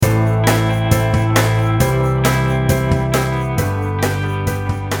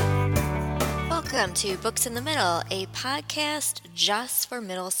Welcome to Books in the Middle, a podcast just for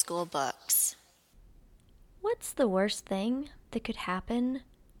middle school books. What's the worst thing that could happen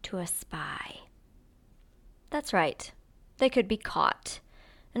to a spy? That's right, they could be caught.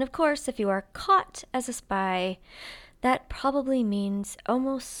 And of course, if you are caught as a spy, that probably means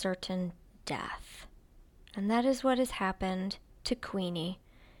almost certain death. And that is what has happened to Queenie.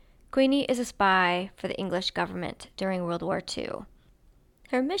 Queenie is a spy for the English government during World War II.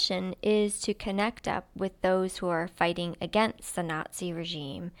 Her mission is to connect up with those who are fighting against the Nazi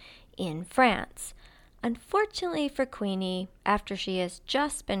regime in France. Unfortunately for Queenie, after she has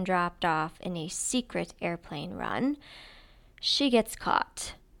just been dropped off in a secret airplane run, she gets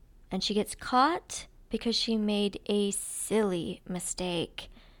caught. And she gets caught because she made a silly mistake.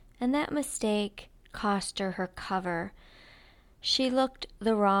 And that mistake cost her her cover. She looked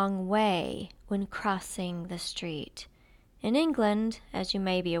the wrong way when crossing the street. In England, as you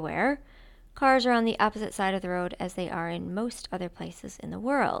may be aware, cars are on the opposite side of the road as they are in most other places in the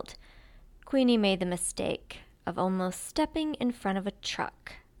world. Queenie made the mistake of almost stepping in front of a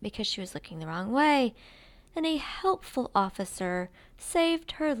truck because she was looking the wrong way, and a helpful officer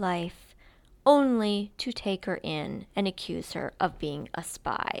saved her life only to take her in and accuse her of being a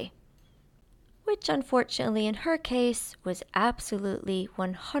spy. Which, unfortunately, in her case, was absolutely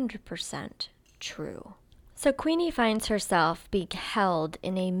 100% true. So Queenie finds herself being held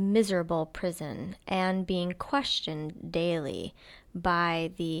in a miserable prison and being questioned daily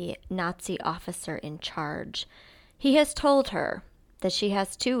by the Nazi officer in charge. He has told her that she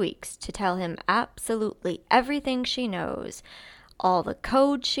has 2 weeks to tell him absolutely everything she knows, all the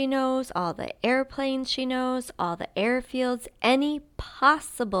code she knows, all the airplanes she knows, all the airfields, any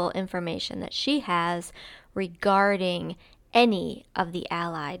possible information that she has regarding any of the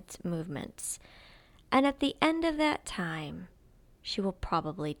Allied movements. And at the end of that time, she will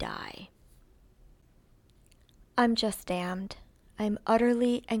probably die. I'm just damned. I'm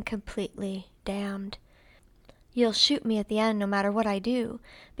utterly and completely damned. You'll shoot me at the end no matter what I do,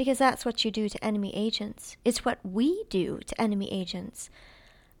 because that's what you do to enemy agents. It's what we do to enemy agents.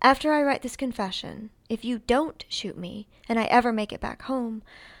 After I write this confession, if you don't shoot me and I ever make it back home,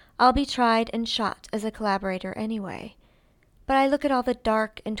 I'll be tried and shot as a collaborator anyway. But I look at all the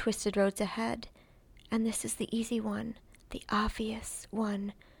dark and twisted roads ahead, and this is the easy one, the obvious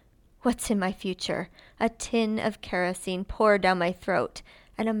one. What's in my future? A tin of kerosene poured down my throat,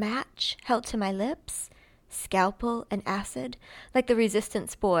 and a match held to my lips? Scalpel and acid, like the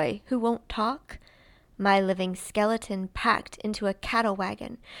resistance boy who won't talk? My living skeleton packed into a cattle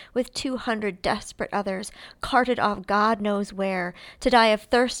wagon with 200 desperate others carted off God knows where to die of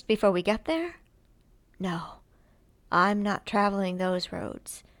thirst before we get there? No, I'm not traveling those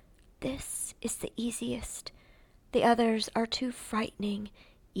roads. This is the easiest. The others are too frightening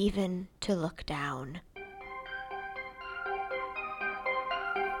even to look down.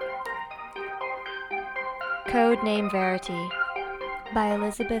 Codename Verity by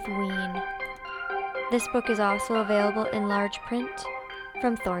Elizabeth Wein. This book is also available in large print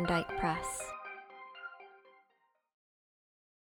from Thorndike Press.